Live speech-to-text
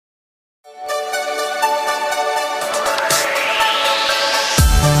How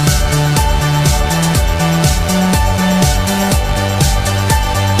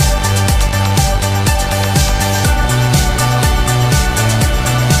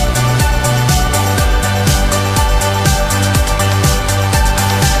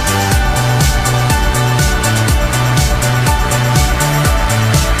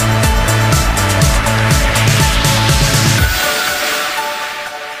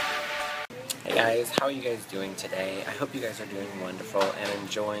are you guys doing today? I hope you guys are doing wonderful and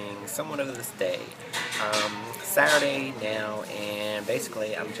enjoying somewhat of this day. Saturday now, and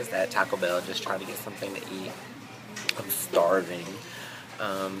basically I'm just at Taco Bell just trying to get something to eat. I'm starving.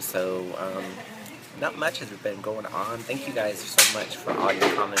 Not much has been going on. Thank you guys so much for all your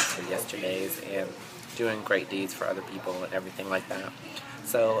comments for yesterday's and doing great deeds for other people and everything like that.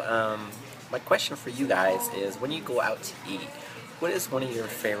 So my question for you guys is, when you go out to eat, what is one of your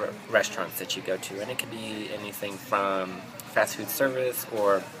favorite restaurants that you go to? And it could be anything from fast food service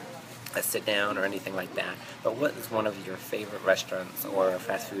or a sit down or anything like that. But what is one of your favorite restaurants or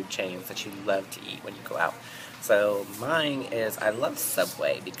fast food chains that you love to eat when you go out? So mine is, I love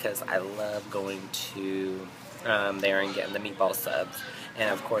Subway because I love going to there and getting the meatball subs,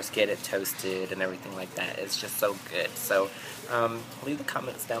 and of course get it toasted and everything like that. It's just so good. So leave the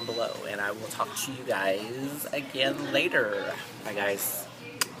comments down below, and I will talk to you guys again later. Bye guys.